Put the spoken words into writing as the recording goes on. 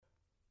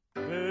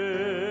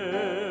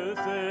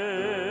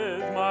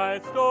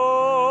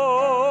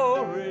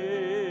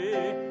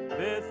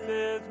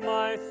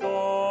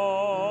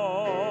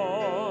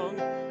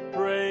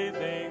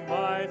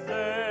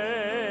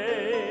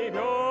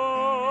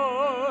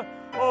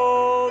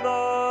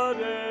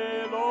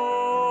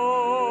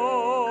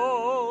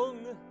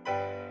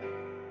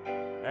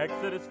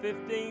Exodus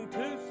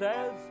 15:2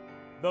 says,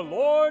 "The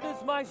Lord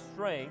is my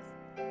strength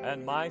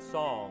and my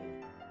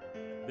song."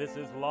 This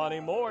is Lonnie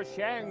Moore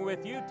sharing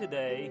with you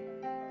today.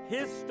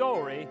 His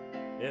story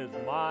is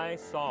my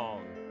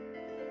song.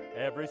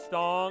 Every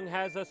song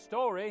has a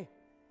story,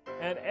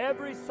 and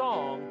every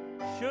song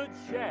should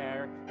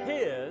share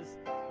his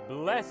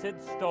blessed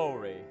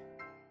story.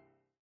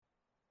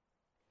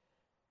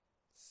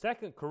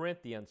 2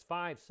 Corinthians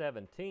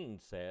 5:17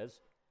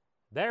 says,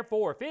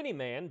 "Therefore, if any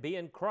man be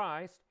in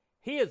Christ,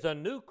 he is a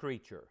new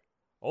creature.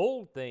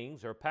 Old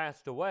things are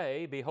passed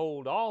away.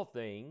 Behold, all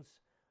things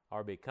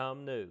are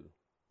become new."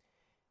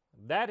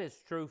 That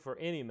is true for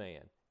any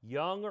man,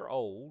 young or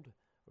old,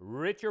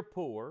 rich or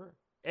poor,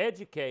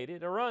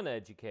 educated or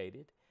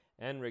uneducated,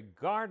 and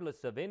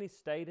regardless of any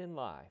state in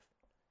life.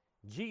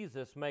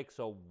 Jesus makes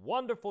a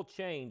wonderful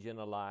change in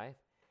a life,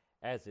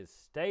 as is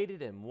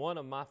stated in one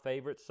of my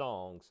favorite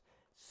songs,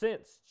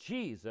 "Since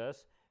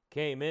Jesus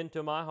Came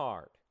Into My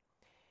Heart."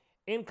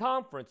 In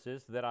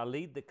conferences that I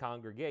lead the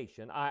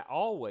congregation, I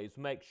always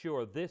make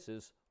sure this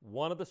is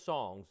one of the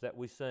songs that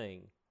we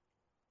sing.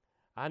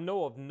 I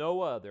know of no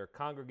other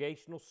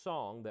congregational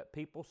song that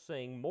people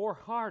sing more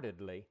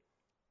heartedly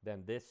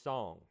than this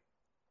song.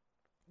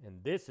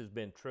 And this has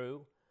been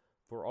true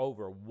for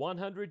over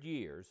 100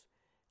 years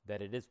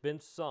that it has been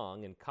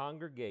sung in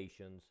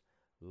congregations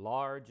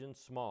large and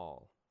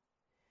small.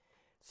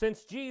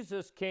 "Since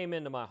Jesus Came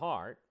Into My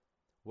Heart"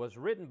 was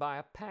written by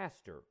a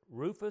pastor,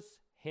 Rufus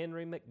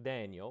Henry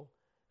McDaniel,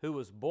 who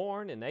was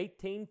born in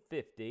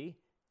 1850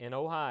 in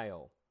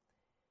Ohio.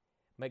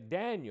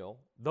 McDaniel,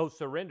 though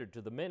surrendered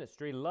to the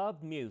ministry,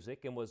 loved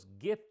music and was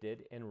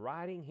gifted in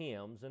writing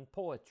hymns and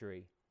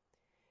poetry.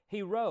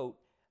 He wrote,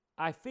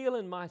 "I feel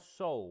in my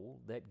soul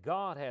that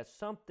God has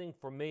something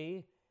for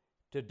me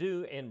to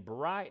do in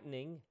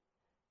brightening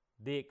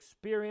the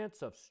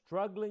experience of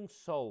struggling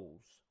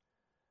souls.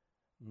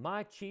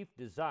 My chief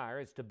desire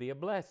is to be a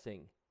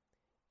blessing,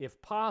 if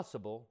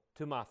possible,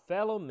 to my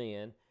fellow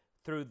men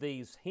through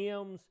these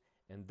hymns,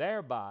 and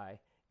thereby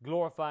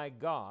glorify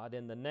God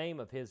in the name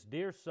of His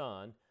dear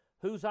Son,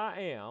 whose I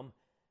am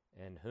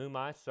and whom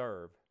I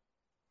serve."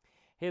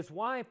 His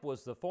wife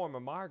was the former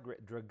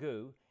Margaret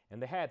Dragoo,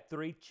 and they had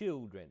 3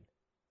 children.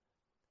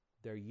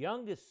 Their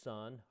youngest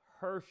son,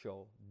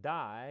 Herschel,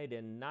 died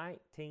in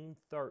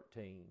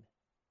 1913.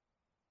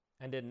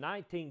 And in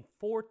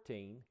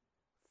 1914,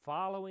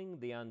 following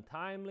the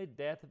untimely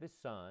death of his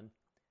son,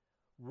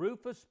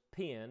 Rufus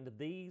penned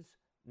these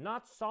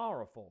not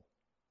sorrowful,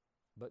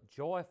 but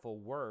joyful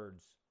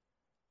words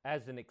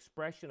as an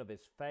expression of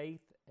his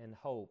faith and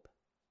hope.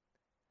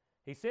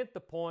 He sent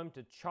the poem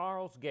to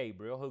Charles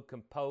Gabriel, who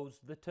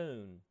composed the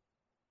tune.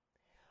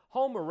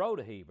 Homer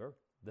Rodeheaver,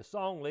 the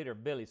song leader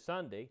of Billy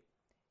Sunday,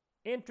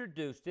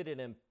 introduced it in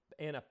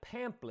a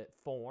pamphlet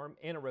form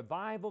in a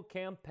revival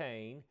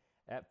campaign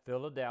at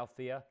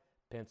Philadelphia,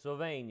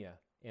 Pennsylvania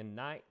in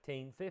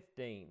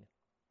 1915.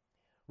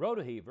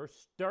 Rodeheaver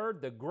stirred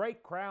the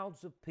great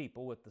crowds of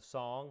people with the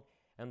song,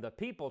 and the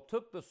people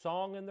took the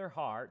song in their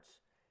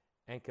hearts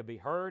and could be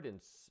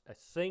heard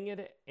singing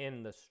it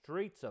in the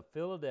streets of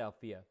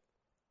Philadelphia.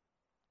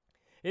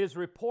 It is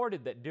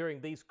reported that during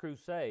these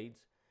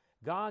crusades,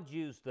 God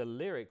used the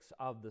lyrics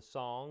of the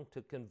song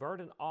to convert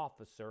an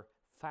officer,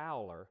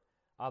 Fowler,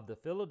 of the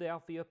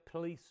Philadelphia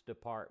Police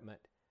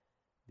Department.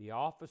 The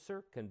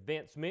officer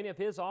convinced many of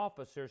his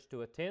officers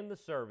to attend the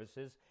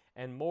services,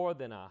 and more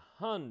than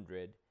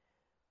 100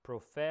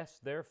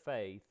 professed their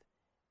faith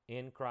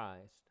in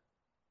Christ.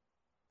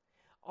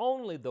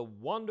 Only the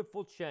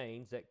wonderful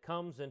change that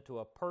comes into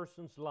a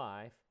person's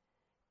life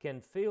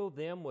can fill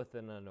them with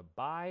an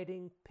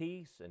abiding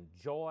peace and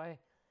joy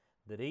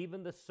that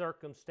even the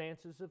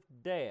circumstances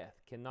of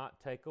death cannot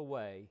take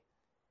away,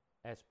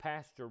 as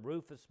Pastor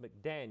Rufus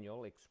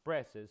McDaniel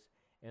expresses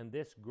in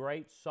this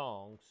great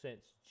song,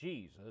 "Since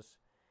Jesus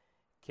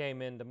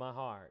Came Into My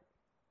Heart."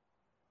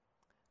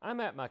 I'm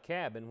at my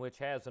cabin, which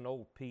has an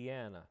old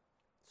piano,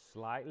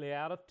 slightly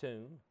out of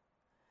tune.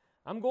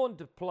 I'm going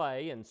to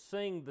play and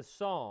sing the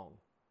song.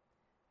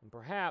 And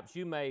perhaps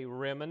you may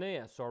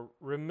reminisce or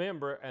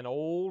remember an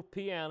old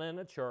piano in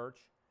a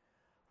church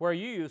where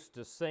you used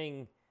to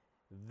sing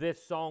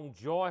this song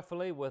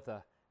joyfully with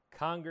a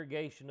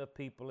congregation of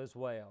people as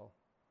well.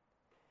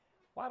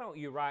 Why don't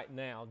you right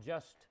now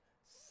just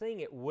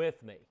sing it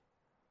with me?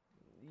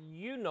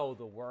 You know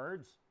the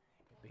words.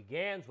 It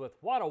begins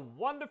with, "What a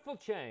wonderful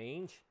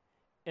change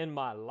in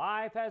my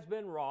life has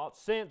been wrought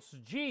since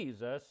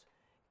Jesus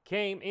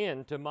came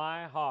into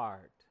my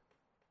heart.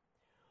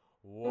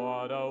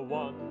 What a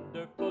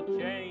wonderful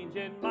change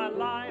in my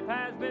life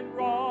has been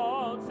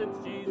wrought since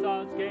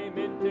Jesus came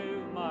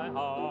into my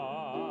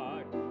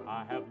heart.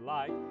 I have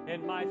light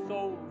in my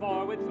soul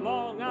for which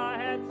long I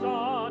had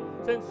sought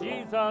since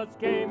Jesus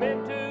came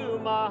into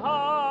my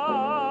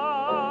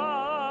heart.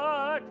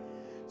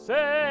 Since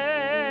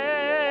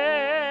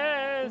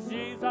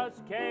Jesus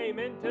came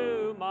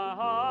into my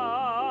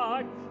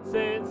heart,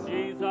 since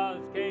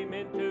Jesus came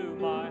into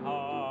my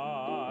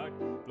heart,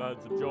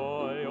 floods of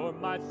joy o'er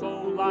my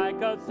soul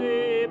like a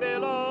sea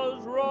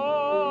billows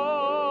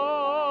roll.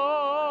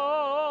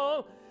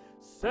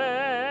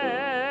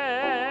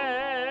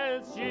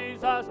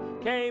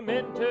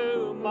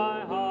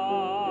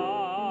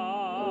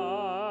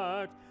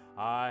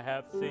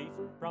 have ceased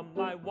from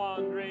my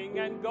wandering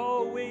and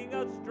going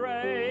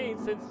astray,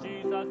 since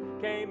Jesus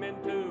came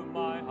into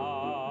my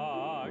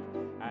heart.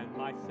 And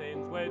my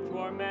sins, which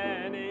were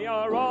many,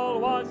 are all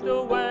washed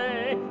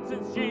away,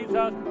 since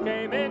Jesus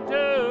came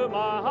into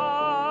my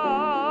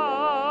heart.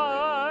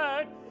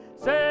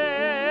 Since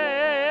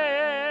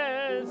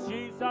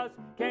Jesus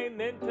came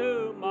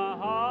into my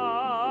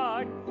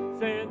heart,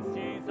 since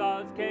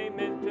Jesus came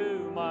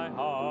into my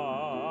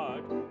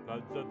heart,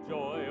 floods of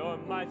joy o'er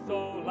my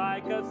soul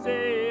like a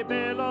sea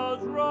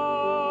billows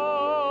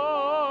roll.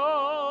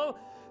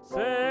 Since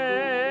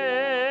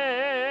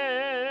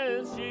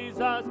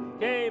Jesus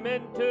came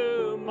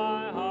into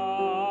my heart,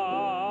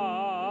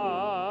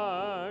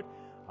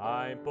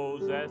 I'm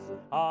possessed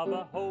of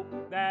a hope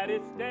that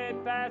is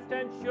steadfast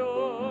and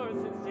sure,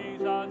 since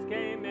Jesus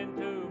came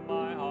into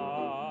my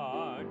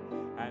heart.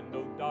 And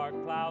no dark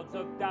clouds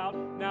of doubt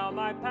now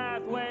my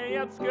pathway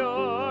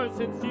obscure,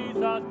 since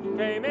Jesus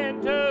came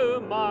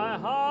into my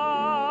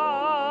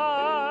heart.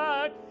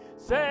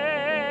 Since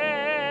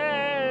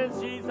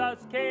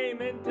Jesus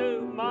came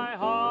into my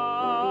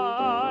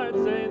heart,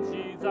 since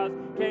Jesus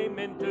came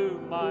into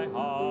my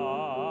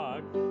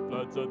heart,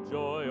 floods of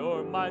joy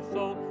o'er my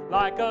soul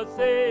like a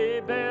sea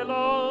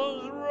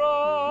billows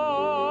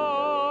roll.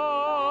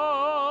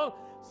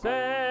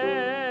 Since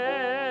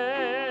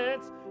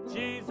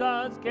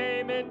Jesus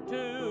came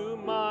into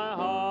my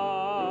heart.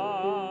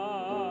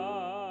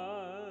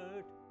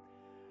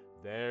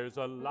 There's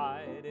a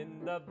light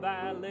in the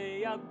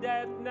valley of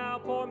death now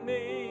for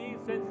me,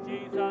 since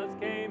Jesus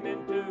came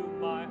into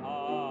my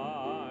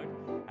heart.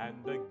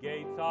 And the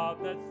gates of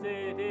the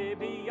city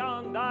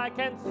beyond I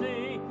can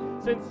see,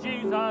 since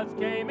Jesus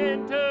came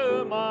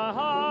into my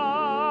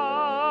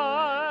heart.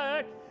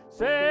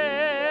 Since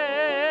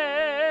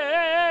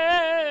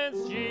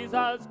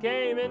Jesus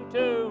came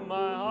into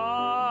my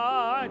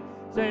heart,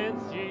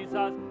 since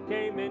Jesus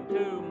came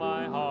into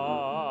my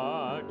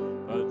heart,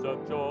 floods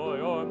of joy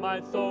o'er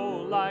my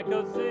soul like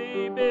a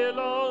sea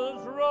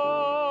billows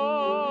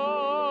roll.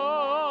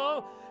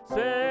 Since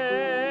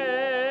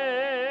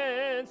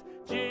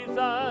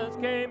Jesus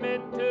came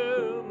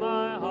into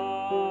my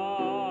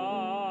heart.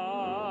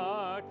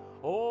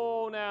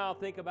 Oh, now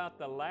think about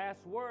the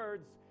last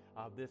words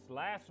of this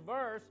last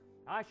verse.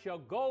 I shall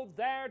go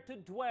there to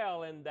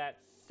dwell in that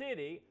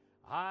city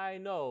I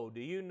know. Do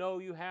you know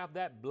you have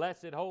that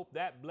blessed hope,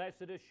 that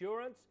blessed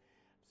assurance?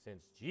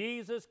 Since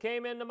Jesus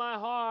came into my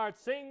heart,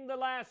 sing the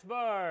last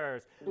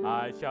verse.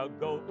 I shall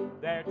go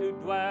there to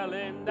dwell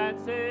in that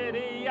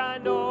city I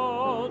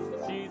know.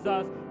 Since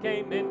Jesus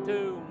came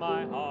into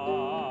my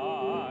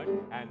heart,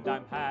 and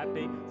I'm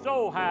happy,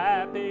 so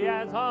happy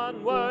as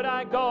onward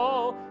I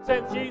go,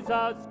 since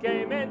Jesus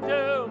came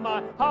into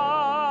my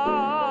heart.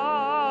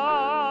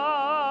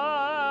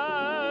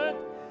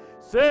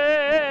 Since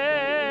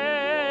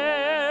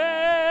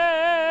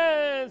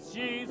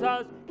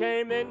Jesus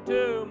came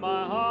into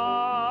my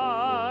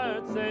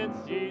heart, since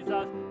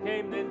Jesus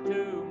came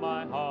into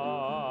my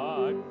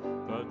heart,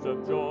 floods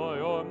of joy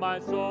o'er my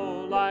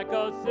soul like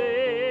a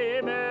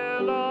sea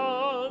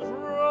billows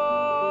roll.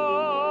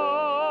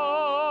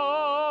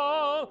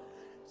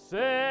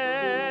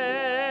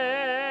 Since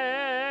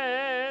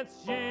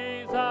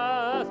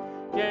Jesus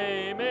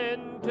came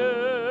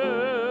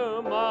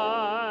into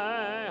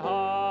my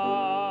heart.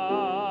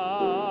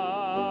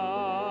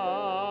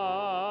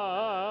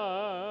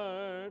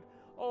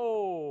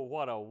 Oh,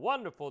 what a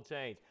wonderful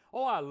change.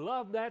 Oh, I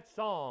love that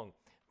song.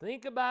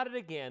 Think about it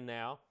again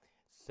now.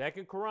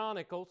 2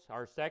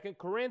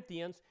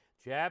 Corinthians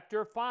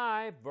chapter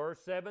 5, verse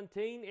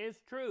 17 is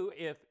true.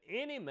 If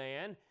any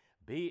man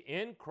be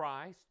in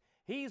Christ,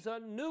 he's a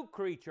new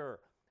creature.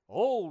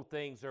 Old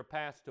things are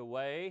passed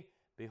away.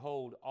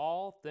 Behold,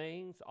 all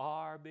things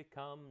are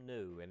become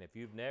new. And if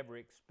you've never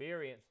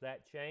experienced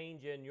that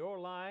change in your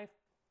life,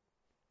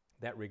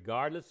 that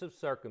regardless of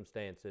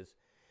circumstances,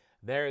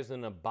 there is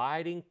an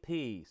abiding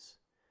peace,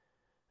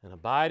 an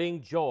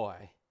abiding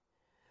joy.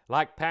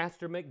 Like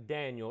Pastor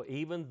McDaniel,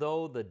 even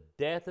though the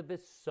death of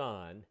his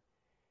son,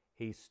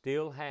 he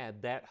still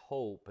had that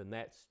hope and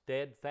that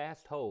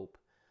steadfast hope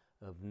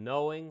of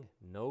knowing,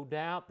 no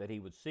doubt, that he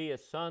would see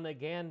his son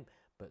again,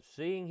 but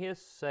seeing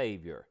his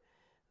Savior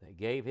that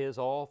gave his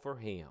all for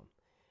him.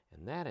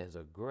 And that is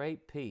a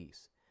great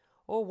peace.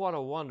 Oh, what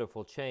a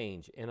wonderful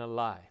change in a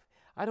life.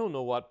 I don't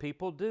know what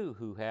people do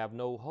who have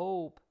no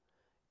hope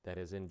that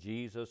is in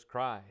Jesus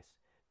Christ.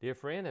 Dear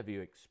friend, have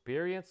you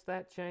experienced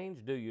that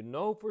change? Do you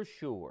know for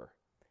sure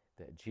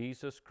that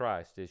Jesus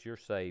Christ is your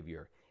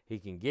Savior? He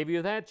can give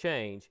you that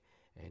change,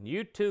 and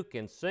you too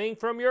can sing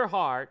from your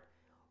heart,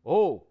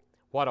 oh,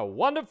 what a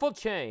wonderful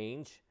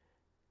change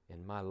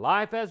in my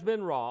life has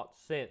been wrought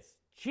since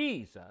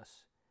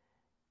Jesus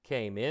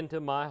came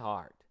into my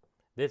heart.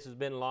 This has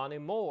been Lonnie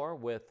Moore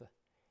with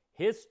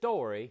His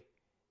Story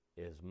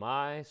is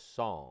My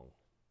Song.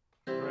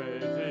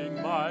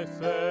 Praising my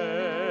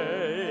Savior.